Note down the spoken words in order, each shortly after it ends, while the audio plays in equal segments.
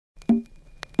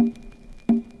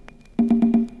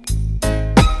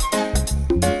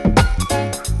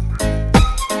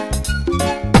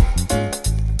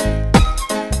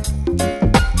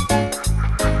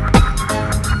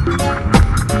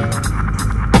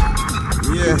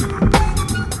Yeah,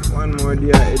 one more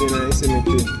day heading in the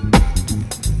cemetery.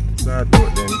 Start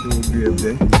out them 2 graves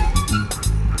there.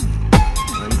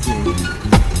 And things.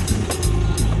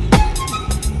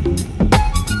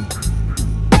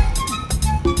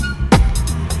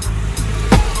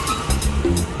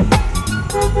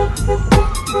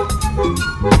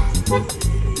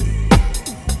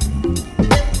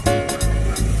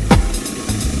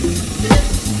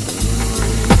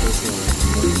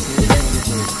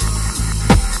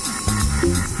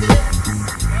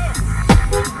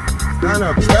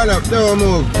 Stand up, don't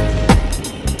move.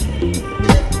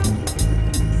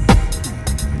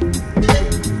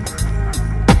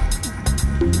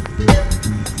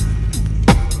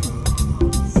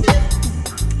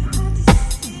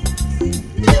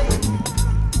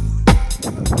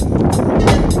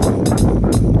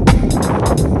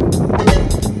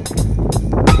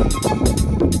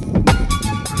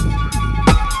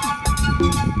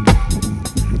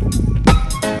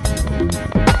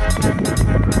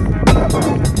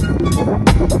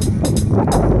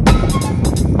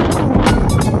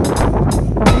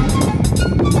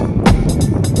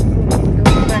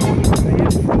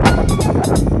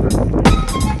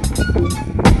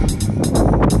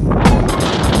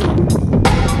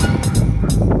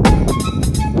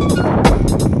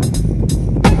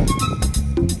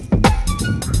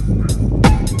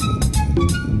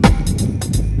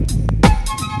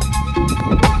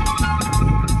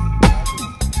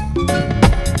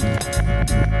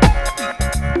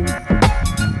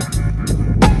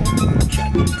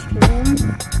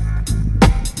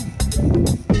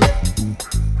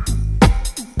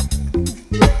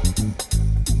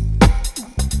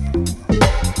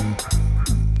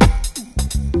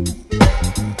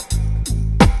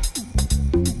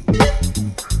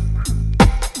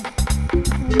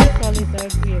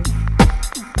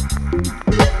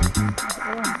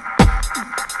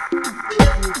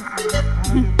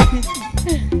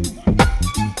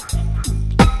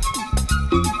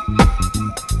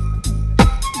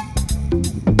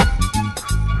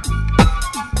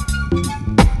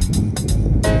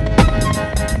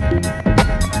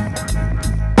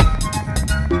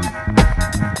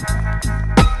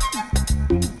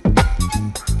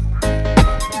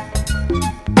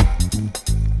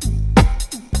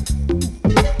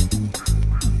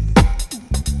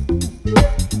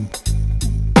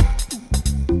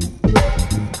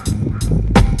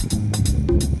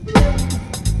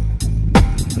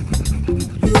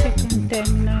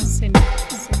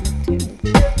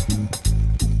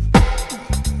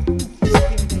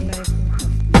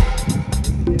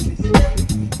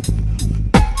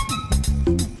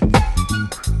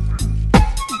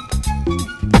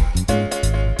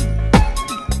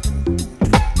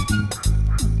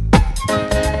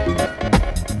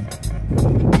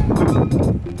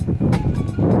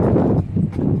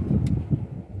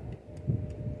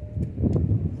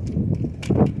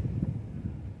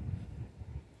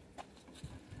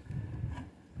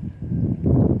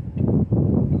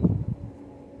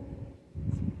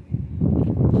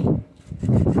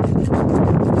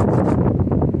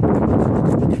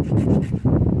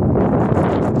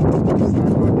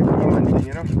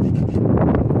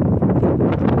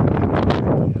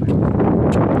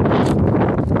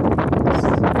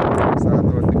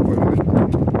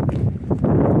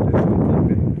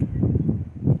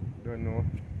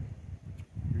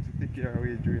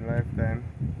 During lifetime,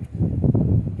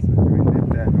 so during that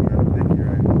time we gotta take it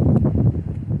right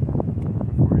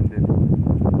before in dead.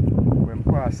 When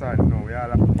pass on, no, we all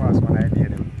have to pass one idea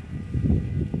them.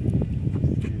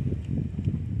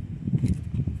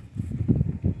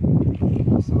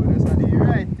 So that's the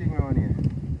right thing around here.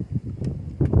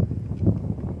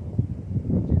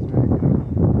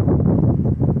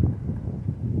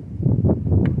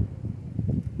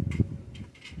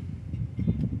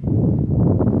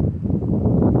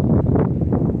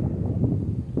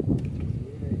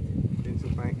 Which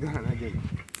is right, you know. Gone again.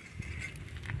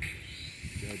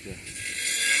 Gotcha.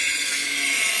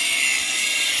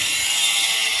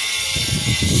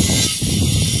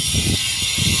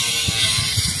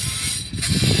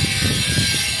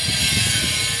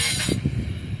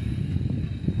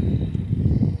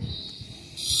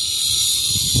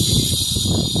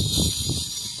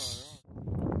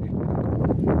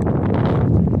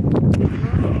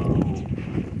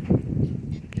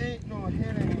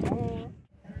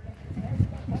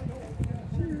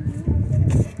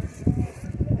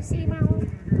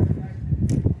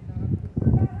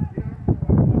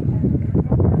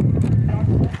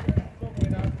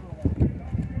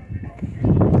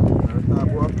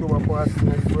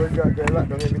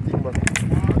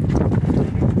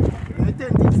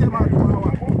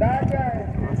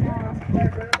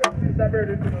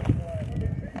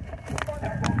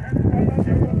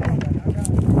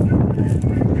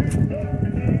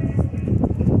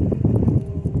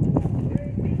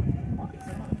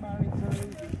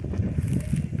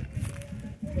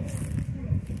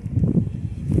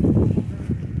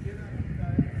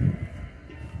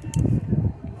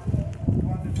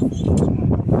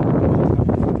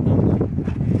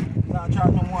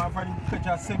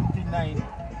 Catch 79.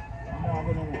 No, I'm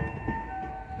gonna know.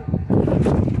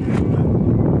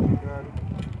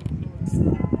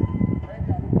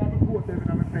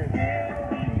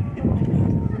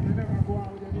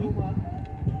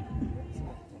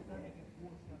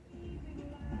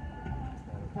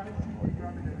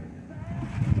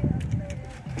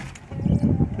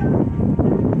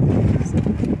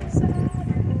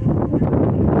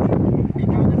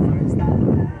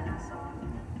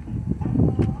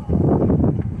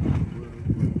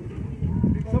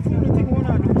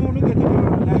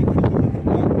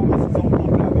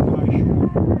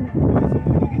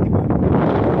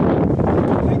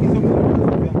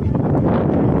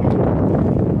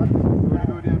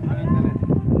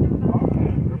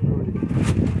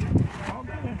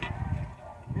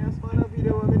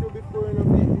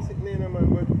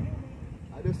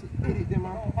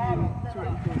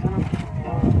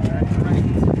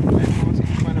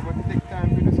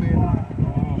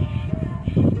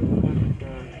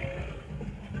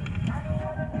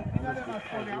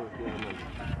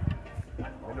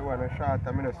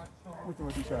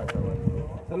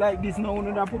 So like this now,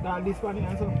 you don't put all this one in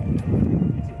and so.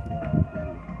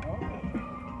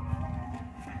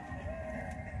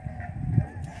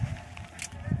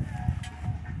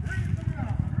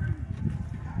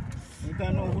 You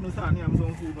can know who start name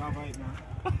some food and fight now.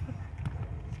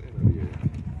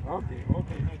 Okay,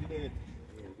 now you do it.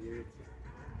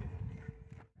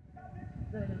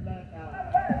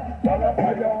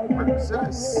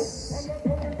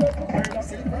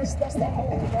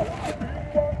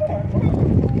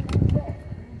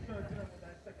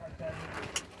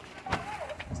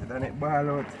 So then it ball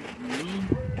out.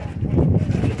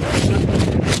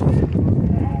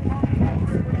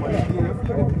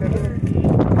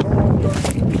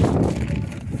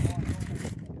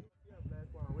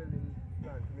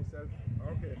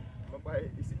 Okay. My buy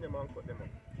is sitting them and cut them up.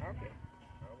 Okay.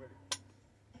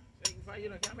 So if you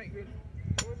can't make it.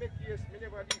 I will make yes, I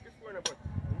never did it before, but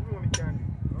I know I can do.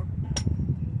 Okay.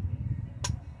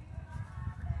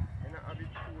 And I have it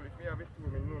tool. If I have it tool,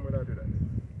 I know how to do that.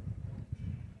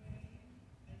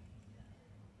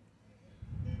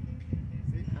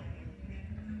 See?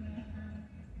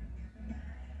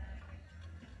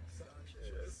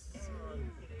 Sanchez.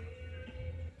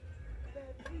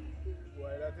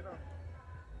 Why that, you know?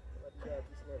 What the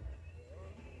artist name?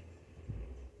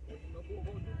 What you know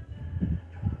about it?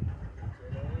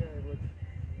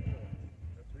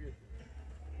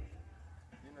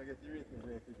 Get the rating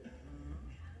very figure.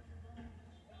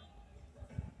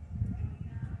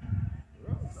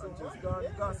 Sanchez gone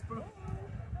gospel.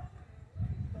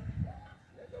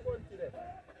 Let's go on today.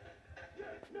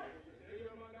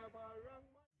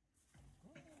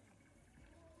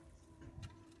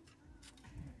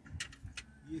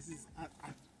 Yes, is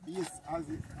yes, as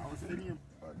it. I was saying him.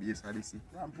 Base Odyssey.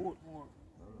 From Portmore.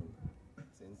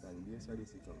 Since then, Base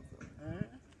Odyssey come from.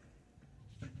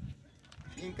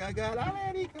 Inca girl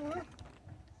America.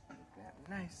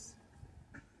 Nice.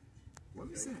 What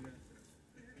you say?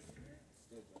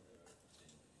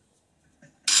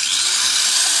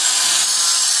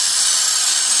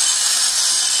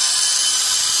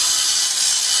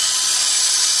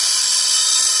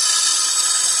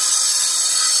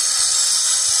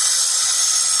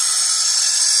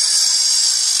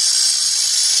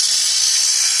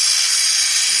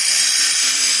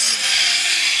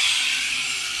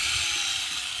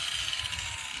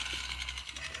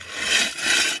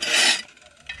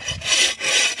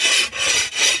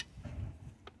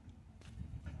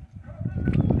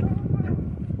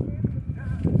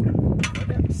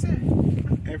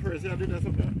 First, you did that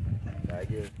something? I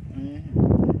guess.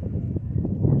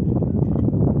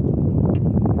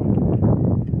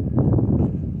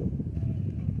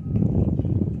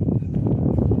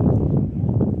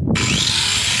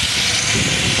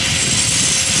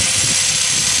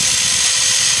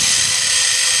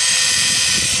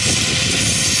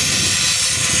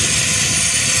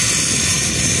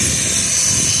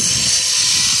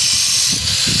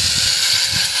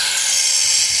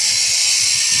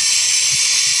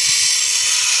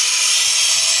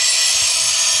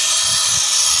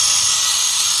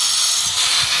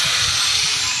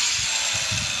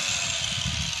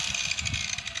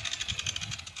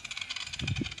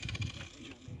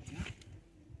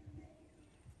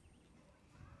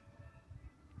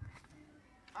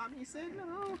 He said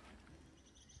no.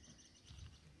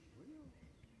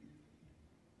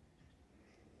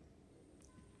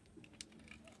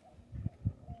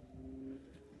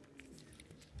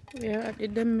 We are at the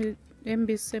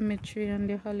Denbigh Cemetery on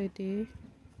the holiday.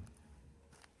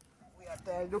 We are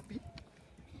tied up.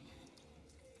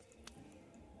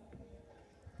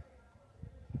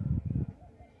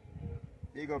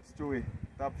 Big up Stewie,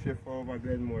 top chef over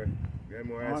Glenmore.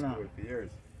 Glenmore High School for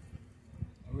years.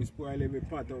 We spoil every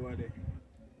pot over there.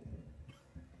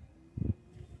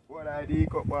 What I did,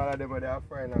 cut all of them, but they are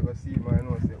friend. I go see my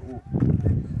nose say, oh,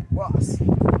 boss.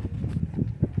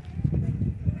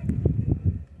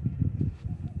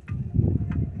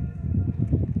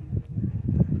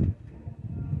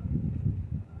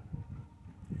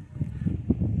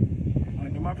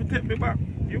 And you have to take me back.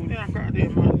 You can't cut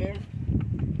them, man. Them.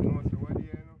 No, so what do you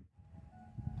know?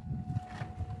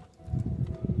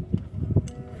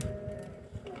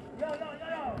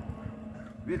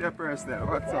 Be the person,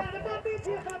 what's up?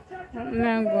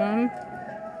 Now go on.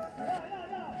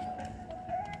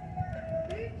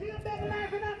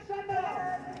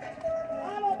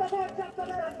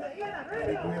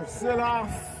 You sell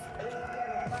off.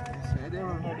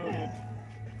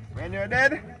 When you're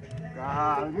dead,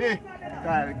 call me.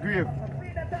 Call the grave.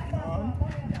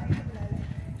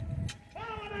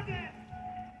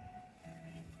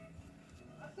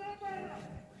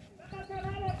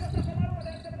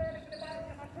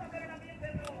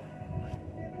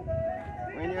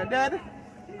 When you're dead,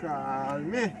 call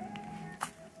me.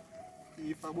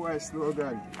 Keep a boy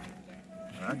slogan.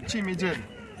 And Chimmy Jen.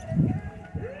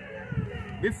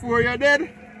 Before you're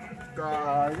dead,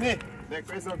 call me.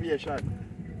 Make reservation.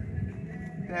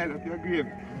 Tile up your grave.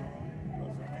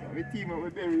 We team up, we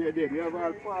bury you dead. We have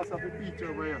all parts of the beach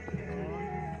over here.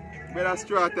 Better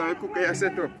strata, we cook your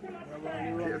set up.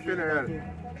 Your funeral.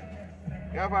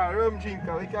 You have a rum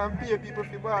drinker, we can pay people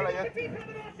for ball of your thing.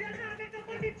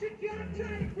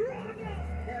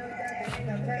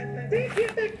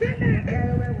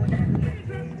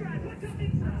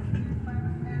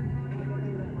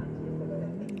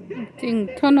 Thing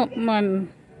turn up, man.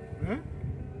 Huh?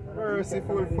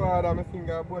 Merciful Father, my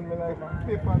finger burn me like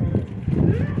paper me.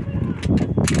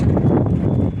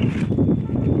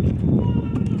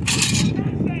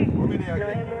 How many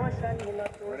again?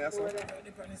 What else?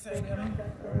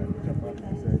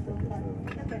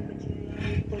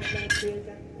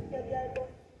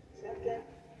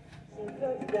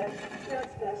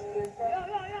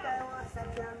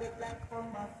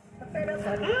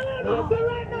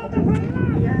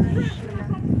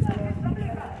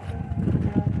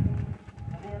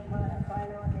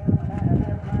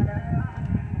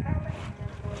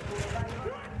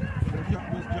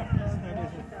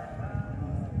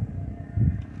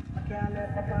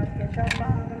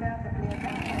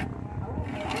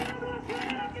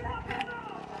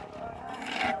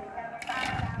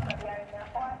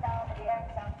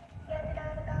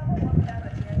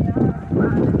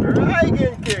 Right,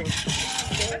 King.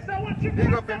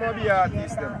 Big up the Moby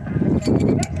artist them.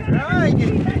 Right,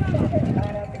 King.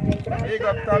 Big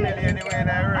up Tommy anyway, and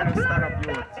I heard to stand up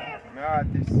youth. My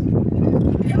artist.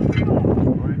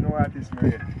 Only no artist me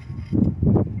read.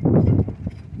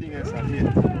 Thing is a hit.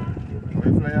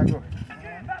 Where fly I go?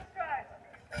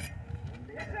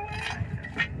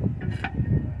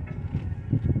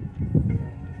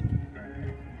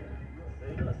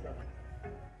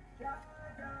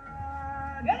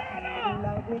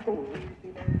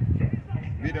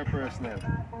 Be the personnel.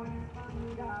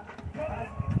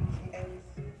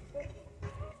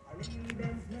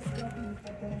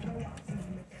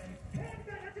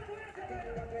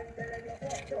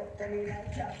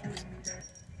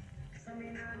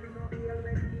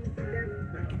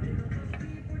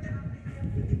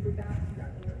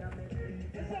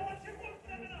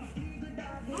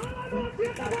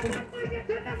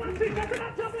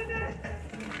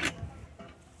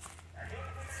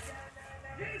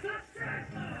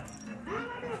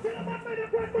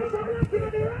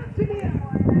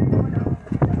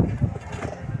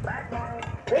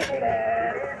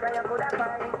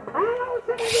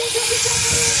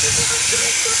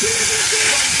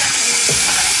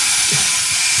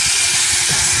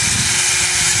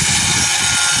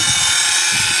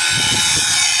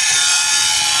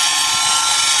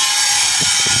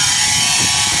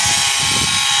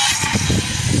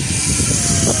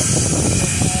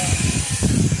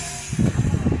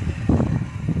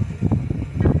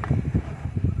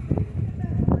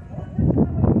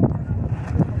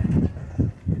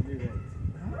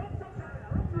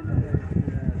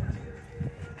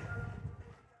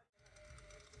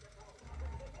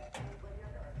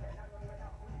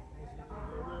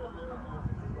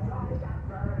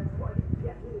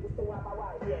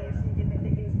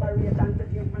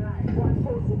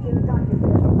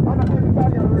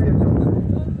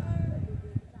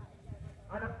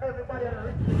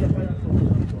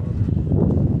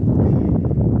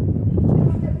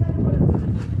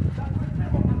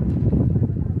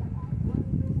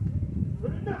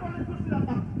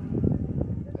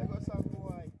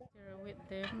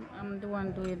 I'm the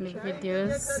one doing the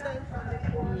videos.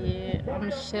 Yeah,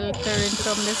 I'm sheltering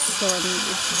from the sun.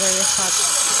 It's very hot.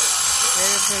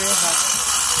 Very hot.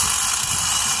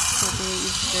 Today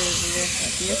is very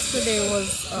hot. Yesterday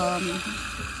was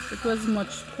it was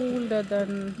much cooler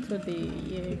than today.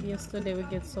 Yeah, yesterday we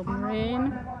get some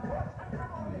rain.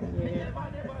 Yeah.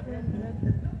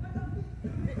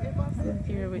 I'm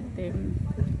here with them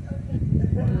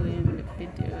doing the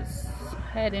videos,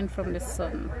 hiding from the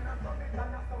sun.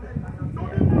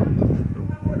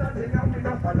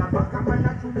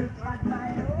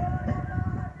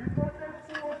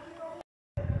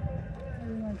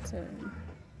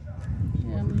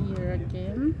 I'm here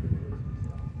again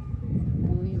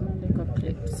doing the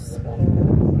clips.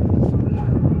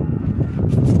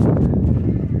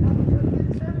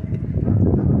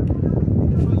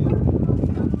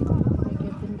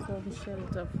 Getting some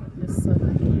shelter from the sun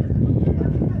here.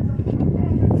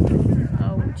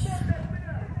 Ouch.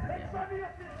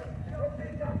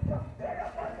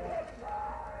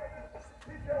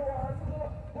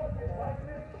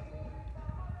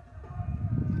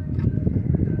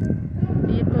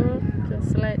 People,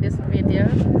 just like this video,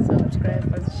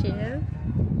 subscribe and share.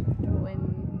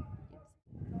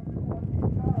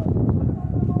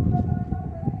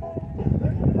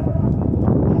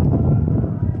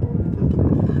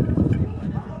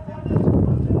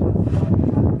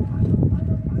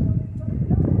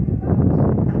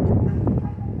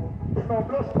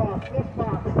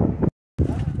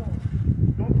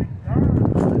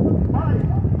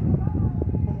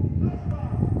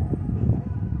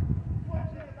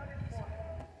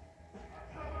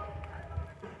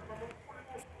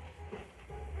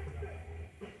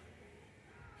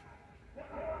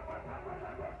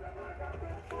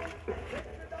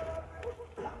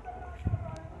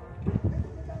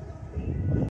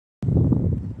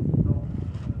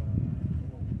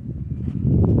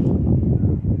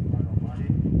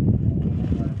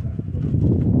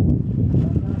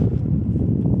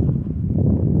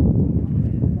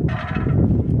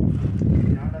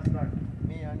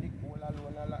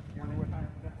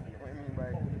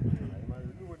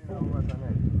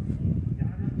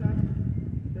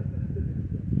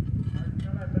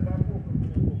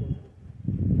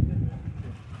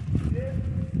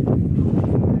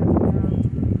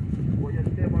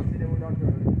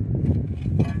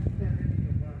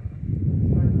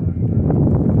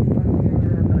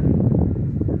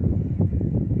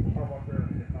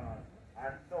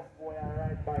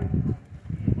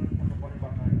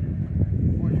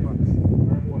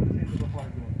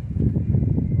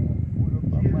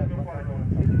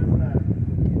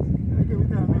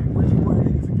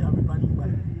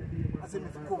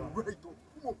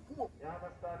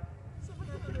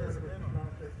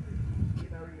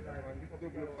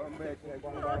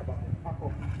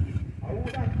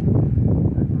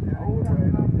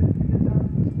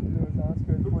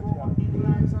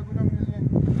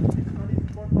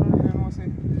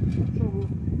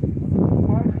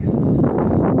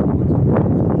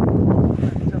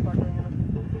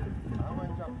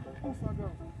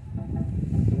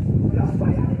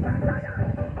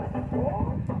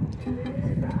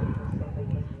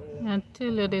 I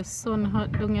tell you, the sun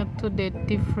hot down here today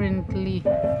differently.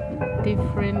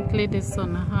 The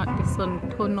sun hot, the sun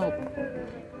turn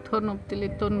up till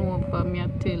it turn over. Me I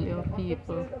tell you,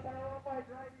 people,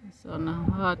 the sun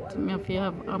hot. Me if you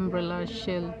have umbrella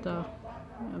shelter,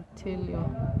 I tell you,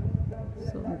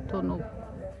 sun turn up.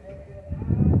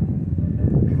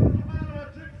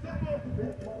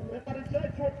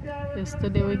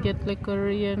 Yesterday we get like a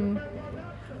rain,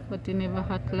 but it never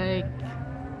hot like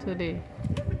today.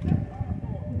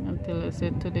 Until I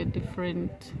said today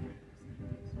different.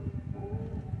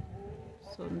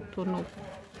 Sun turn up.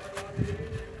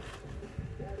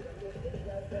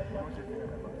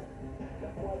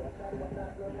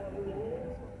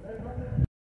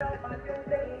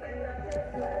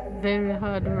 Very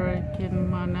hard working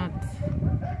man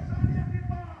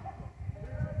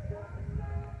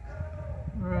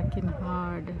working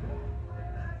hard.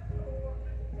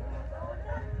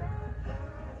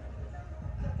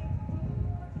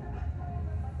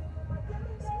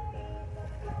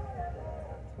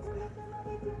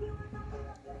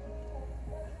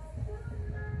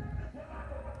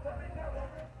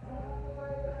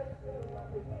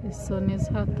 The sun is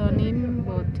hot on him,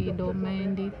 but he don't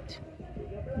mind it.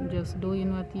 Just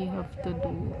doing what he have to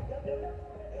do.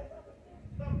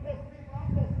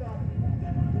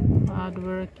 Hard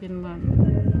working man.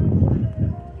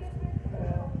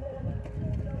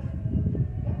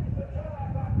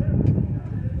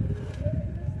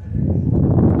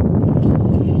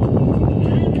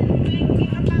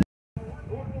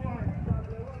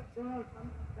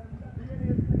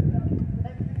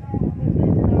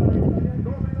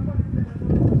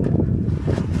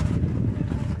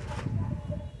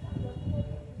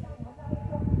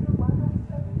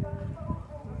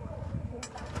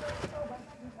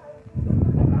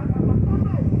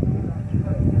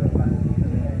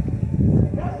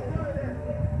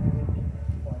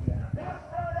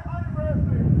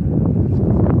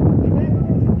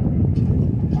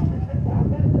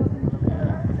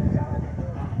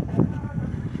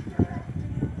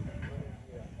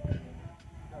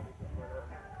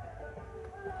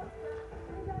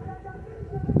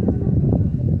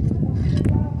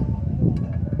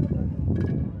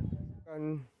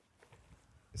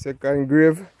 second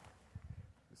grave,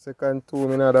 second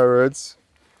tomb in other words.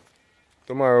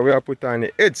 Tomorrow we are put on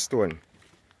the headstone.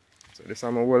 So this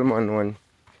is my old man one.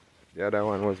 The other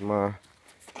one was my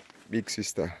big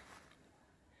sister.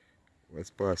 Was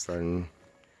passed on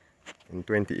in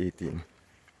 2018.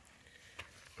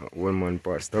 My old man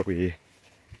passed away.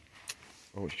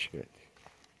 Oh shit.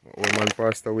 My old man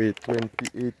passed away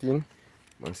 2018.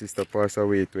 My sister passed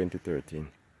away 2013.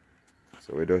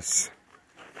 So we just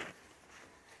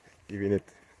giving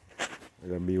it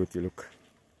a beauty look.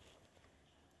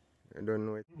 I don't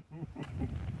know it.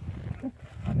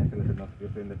 And if it's enough to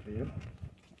in the field.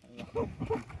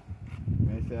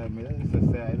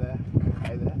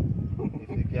 If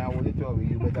you can't hold it over,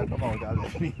 you better come out and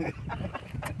let me.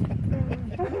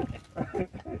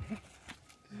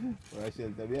 For a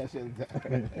shelter, be a shelter.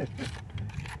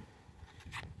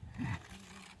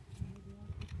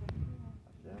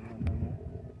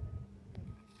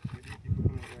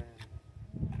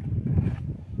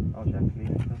 Oh, that's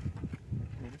clean stuff.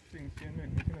 This thing can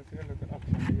make me see a little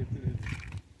action here today.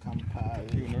 Compare.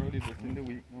 You know, really just in the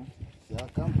week now. See, I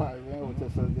compare with the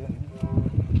soldier.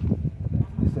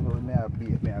 This is what me have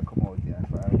beat, me have come out here.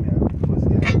 For me have first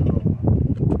get a club.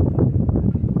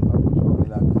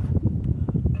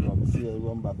 From seal,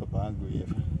 run back up and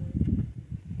grave.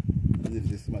 As if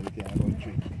this man can't run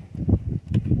trick.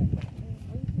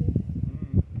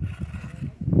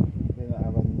 They don't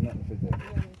have nothing for them.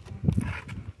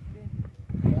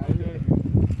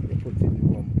 They put in the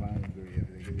one pan grave,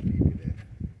 they get the people there.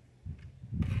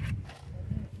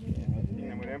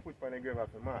 Yeah, but then put on the grave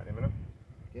after Mark, you know? Can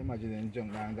you imagine them jump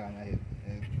down ahead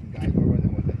and guy go run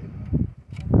them with it.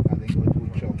 And then go to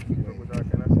a chop. So put all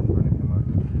kind of shit on it, Mark.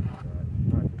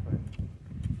 Hard to find.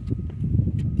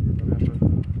 You come here for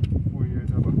 4 years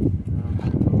ago.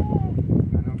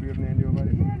 I know grave name over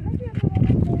there.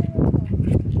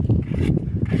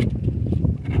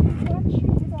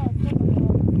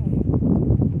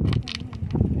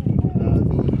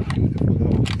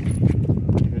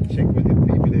 Check with the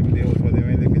people, they house what they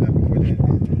were living at before they did.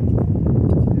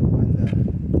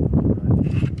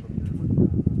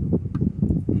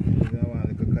 You know,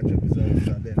 they could catch up his house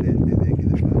and then they get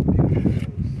the man people in the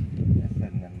house. They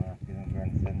send them off, you know,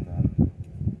 grandson that.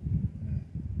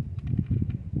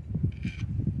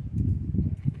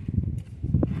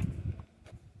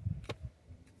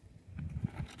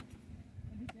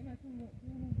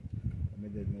 I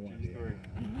did know one day.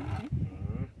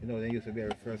 You know, they used to be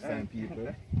our first time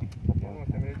people.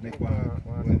 Make one,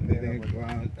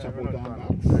 they chop out on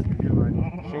box.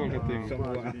 Shoulder thing.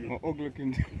 Ugly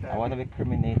looking. I want to be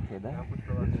cremated, eh?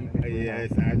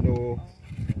 Yes, I know.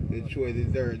 They sure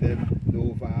deserve them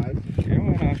low vibes. Yeah,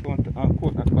 man, I want to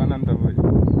quote that one under way. I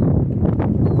want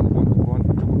to put the floor.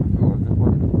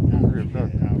 That's what grave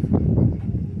that.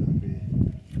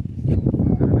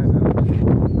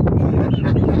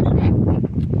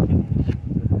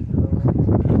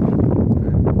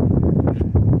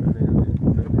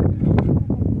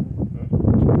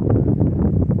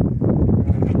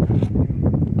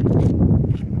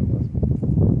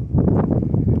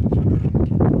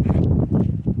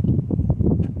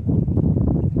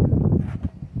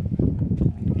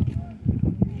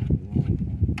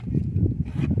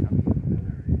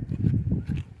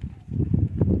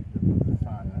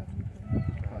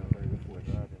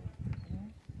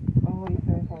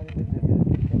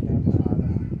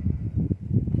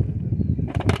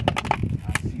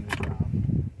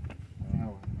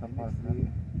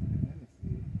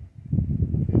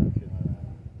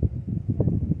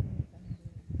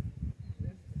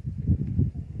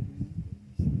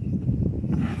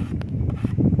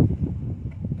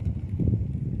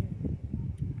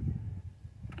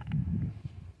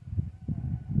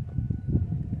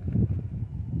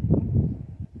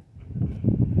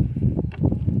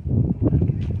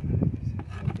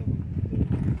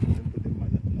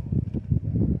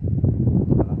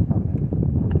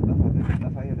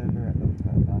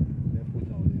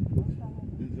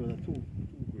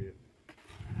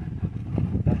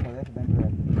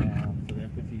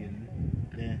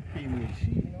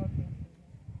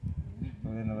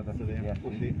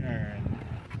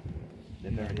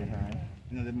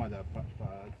 You know the mother part.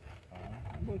 About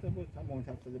amount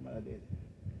after the mother did.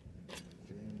 So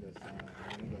then just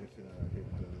anybody feel like it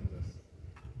just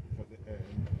for the urn.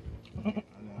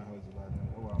 And my husband,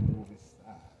 oh, I'm movie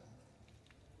star.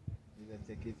 You just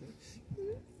take it.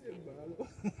 You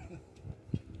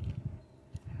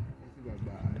got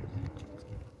bad.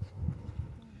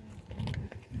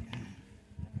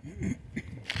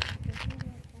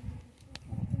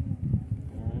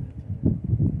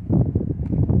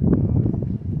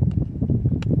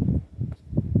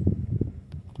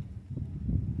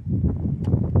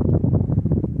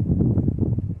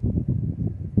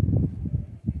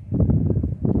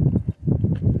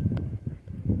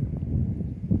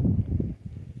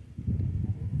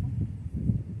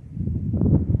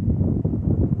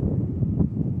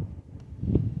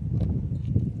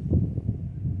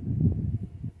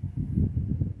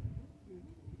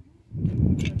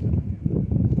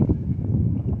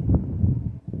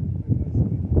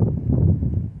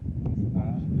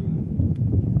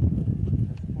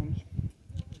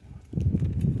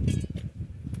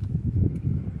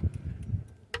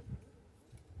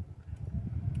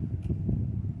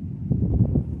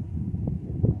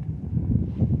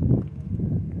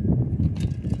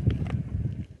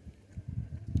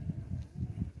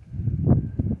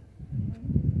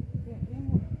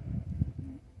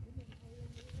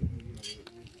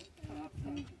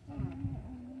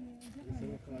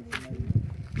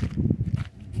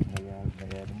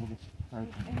 Good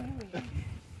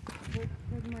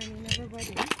morning,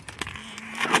 everybody.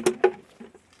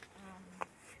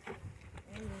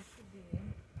 Anyway, today,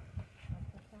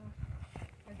 after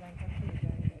present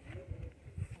occasion that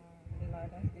the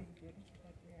Lord has been good,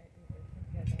 that we are able to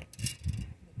gather to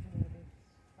do this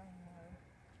final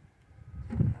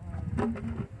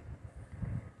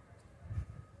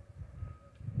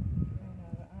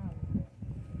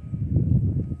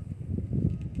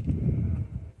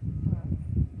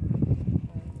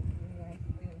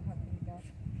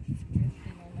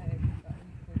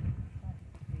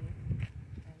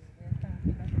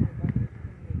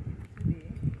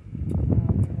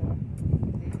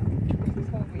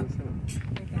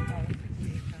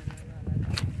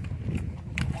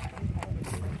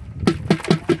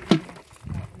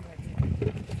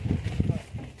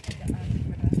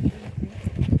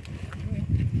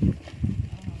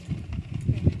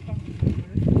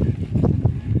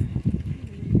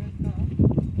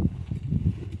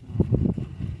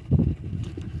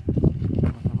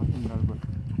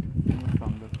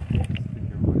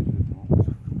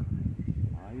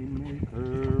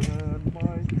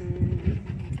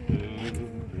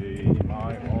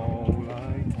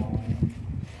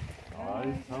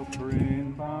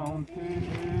Suffering bounty,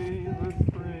 the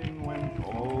spring when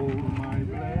all my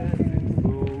blessings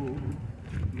flow.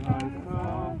 My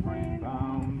suffering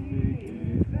bounty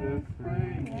is the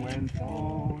spring when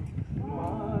all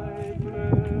my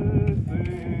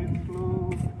blessings flow.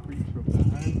 Creature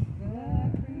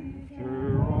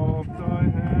of thy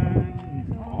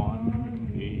hands, on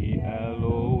thee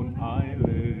alone I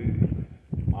live.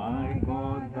 My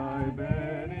God, thy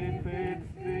benefits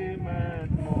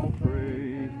demand more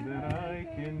praise than I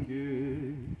can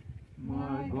give.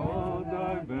 My God,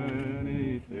 thy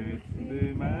benefits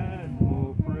demand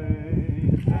more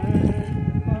praise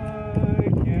than I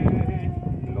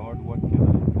can. Lord, what can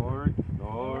I impart?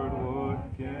 Lord, what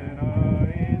can I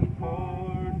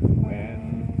impart when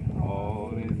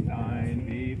all is thine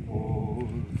before?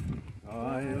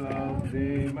 Thy love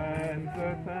demands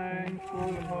a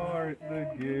thankful heart, the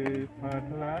gift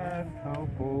at last how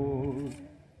full.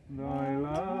 Thy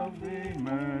love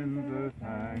demands a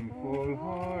thankful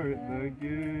heart, the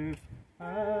gift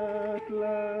at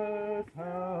last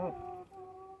how.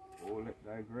 Oh, let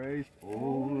thy grace,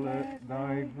 oh, let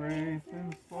thy grace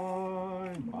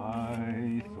inspire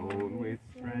my soul with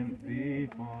strength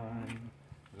divine.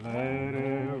 Let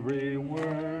every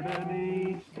word and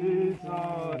each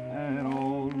desire and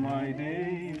all my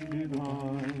days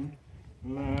divine.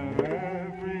 Let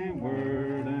every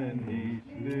word and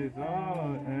each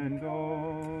desire and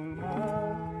all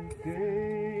my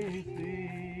days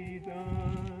be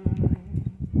done.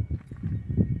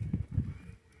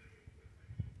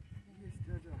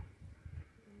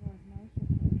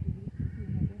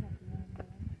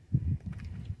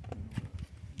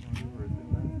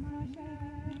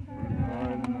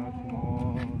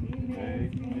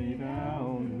 Take me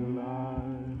down to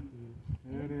life,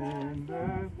 and in the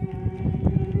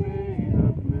feeling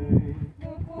of me,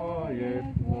 quiet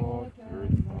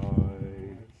waters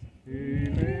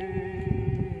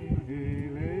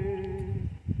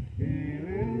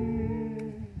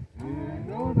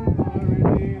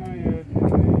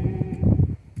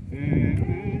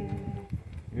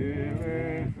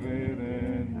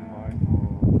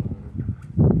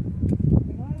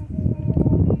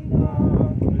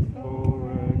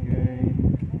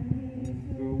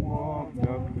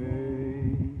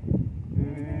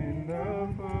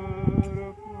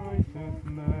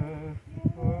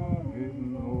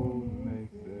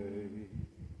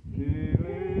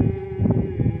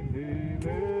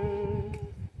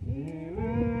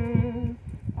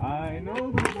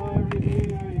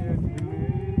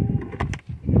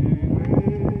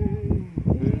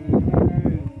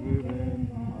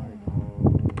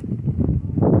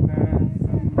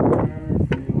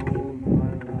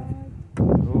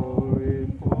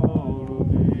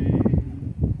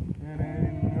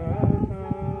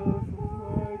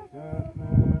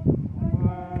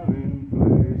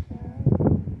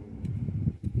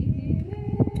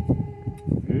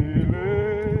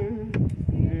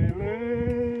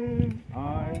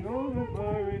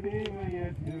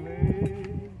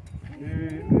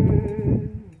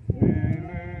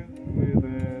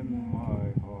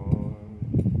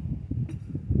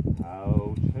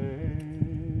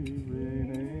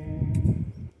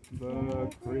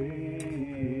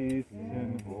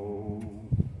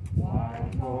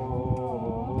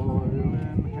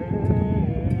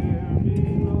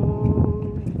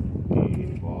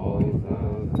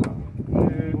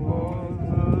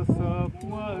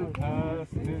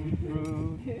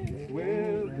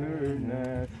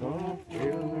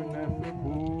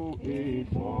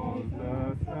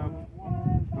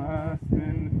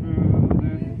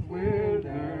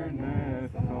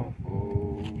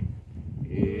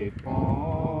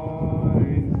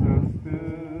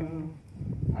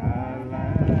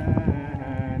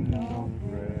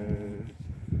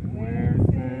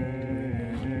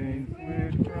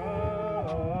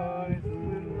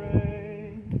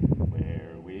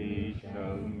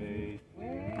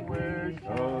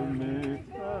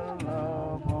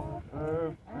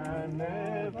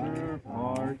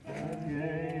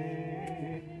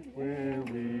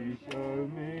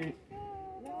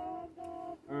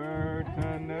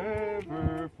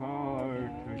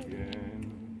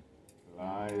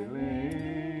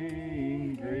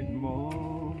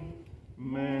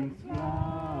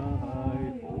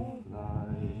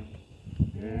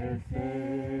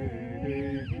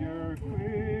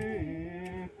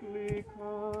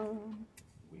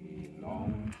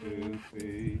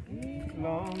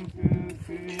long to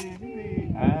see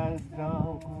thee as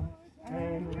thou art,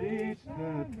 and reach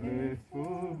the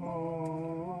blissful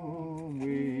home.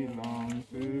 We long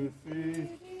to see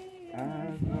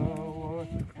as thou art,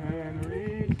 and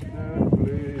reach the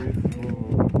blissful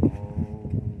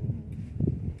home.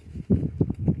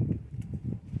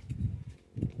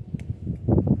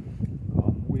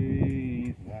 Come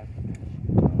we that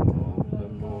love the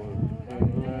Lord, and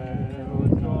let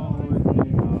us join him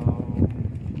now.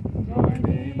 Join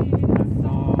in a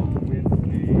song with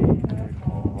sweet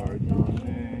accord, join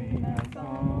in a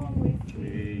song with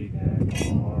sweet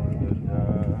accord. The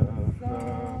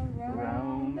doves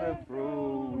around the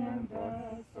throne, and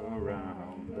thus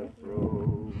around the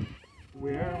throne.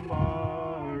 We're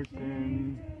marching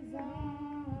to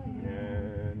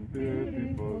Zion,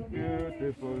 beautiful,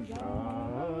 beautiful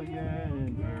Zion.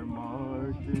 We're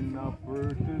marching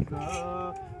upward to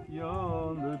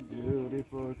Zion, the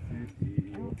beautiful city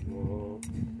of God.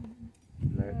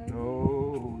 Let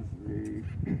those read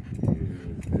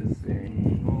to sing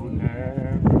who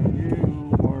never knew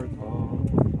mortal,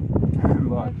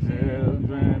 but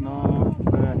children of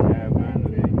the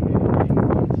heavenly King,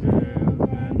 but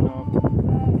children of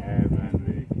the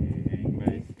heavenly King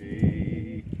may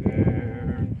speak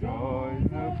their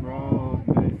joys abroad,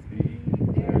 may speak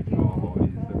their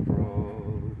joys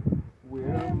abroad.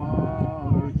 We're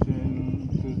marching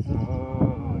to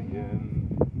Zion,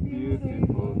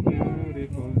 beautiful,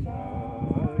 beautiful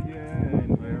Zion.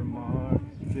 We're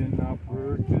marching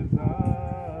upward to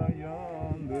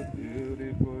Zion, the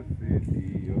beautiful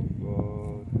city of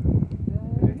God.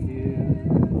 The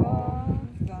hills of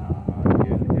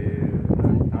Zion, hills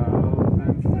a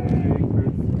thousand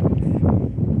sacred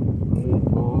streams.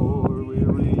 Before we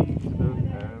reach the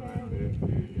heavenly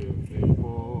hills,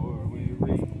 before we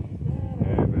reach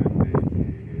heavenly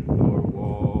hills, or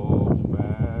walk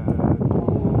back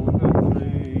through the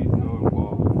streets, or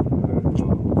walk back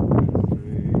through the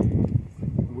streets.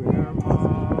 We're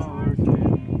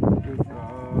marching to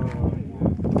Zion,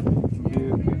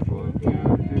 beautiful,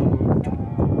 beautiful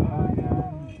Zion.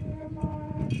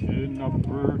 In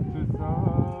upward to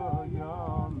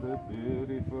Zion, the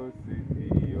beautiful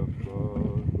city of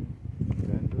God.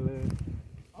 And let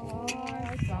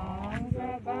Our songs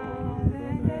abound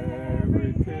and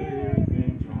every tear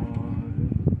in joy.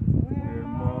 We're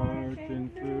marching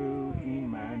through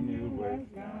Emmanuel's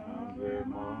ground. We're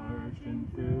marching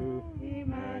through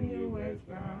Emmanuel's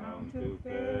ground to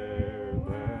bear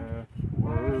the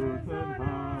words on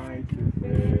high, to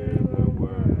bear the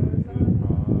words on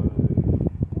high.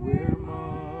 We're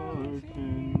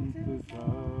marching to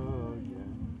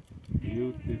Zion,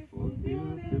 beautiful,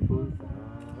 beautiful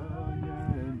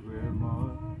Zion. We're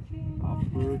marching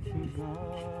upward to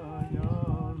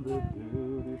Zion, the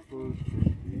beautiful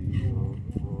city of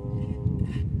God.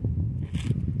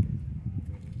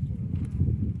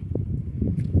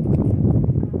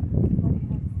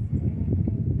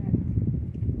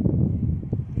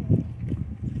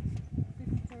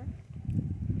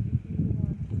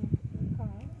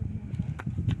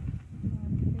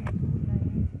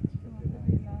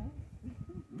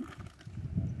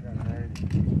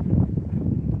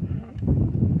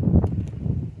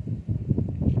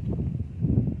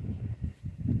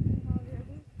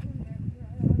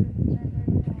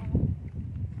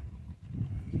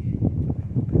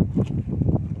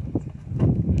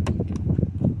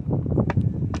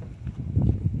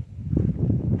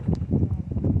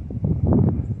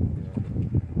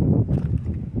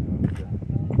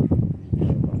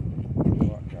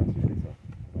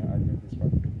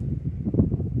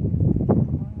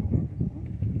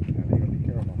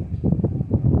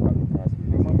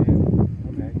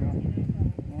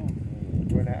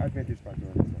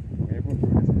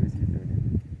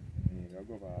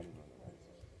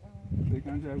 They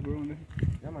can't drive around there.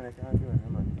 Yeah, man, I can't do it, yeah,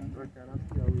 man. Work out and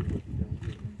see how we put it down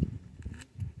here.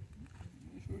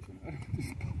 You sure it's not this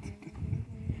spot?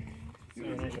 So,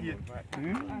 it's a gate,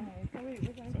 man. Alright, so wait,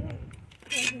 we're going to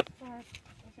close this part.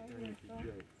 Okay, so,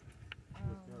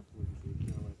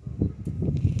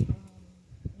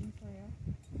 in prayer.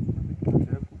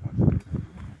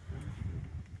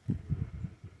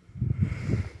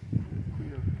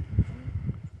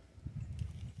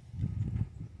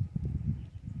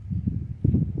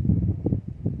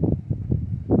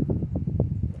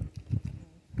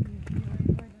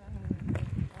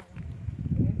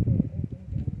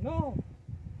 No!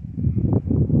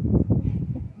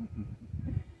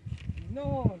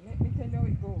 No, let me tell you how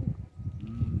it goes.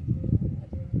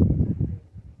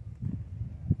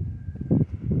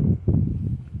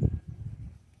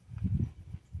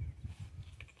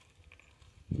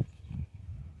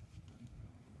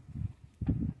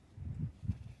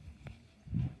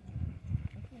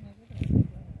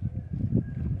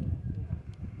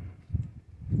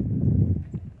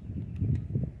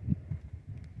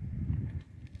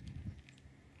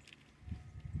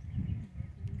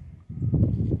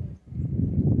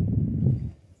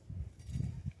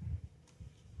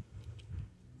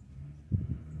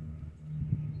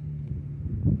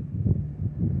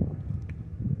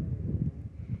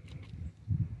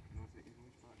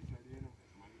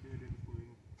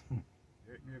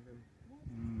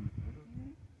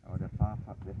 Or the far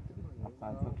part,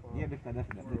 yeah, because they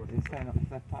sign up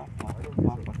as a far part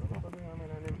stuff.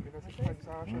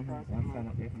 Sign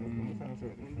up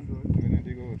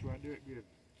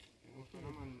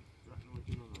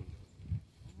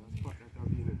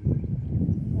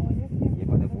Yeah,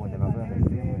 but the board never run the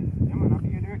same way. Yeah, man, I'll be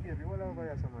there, give you all over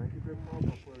here, so man. Keep it more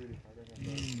up for really.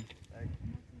 Like,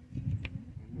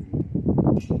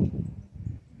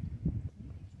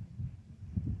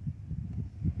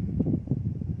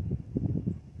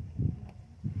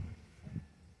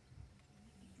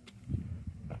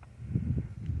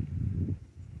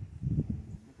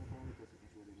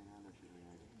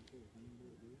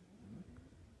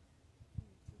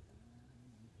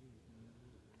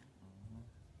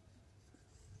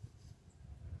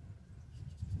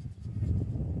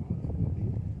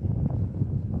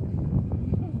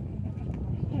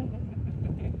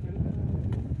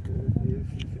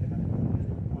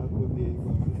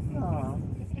 No,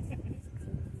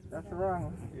 that's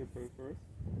wrong. April 1st.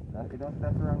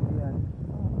 That's wrong, yeah.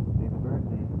 It's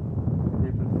birthday.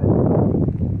 April 7th.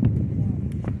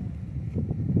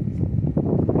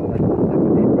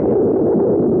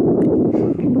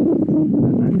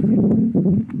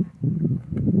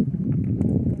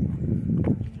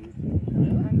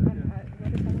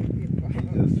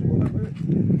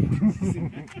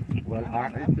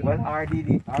 That's well,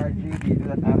 RGD do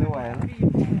that every while.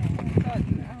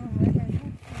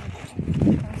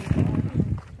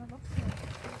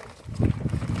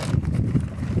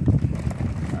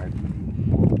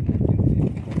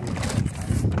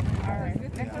 Alright,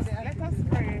 let us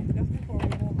pray just before we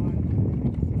move on.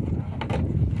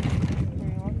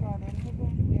 Pray, oh God, when we go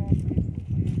to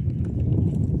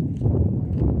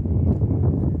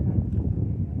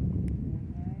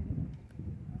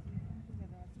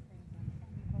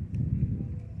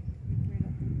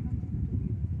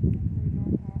the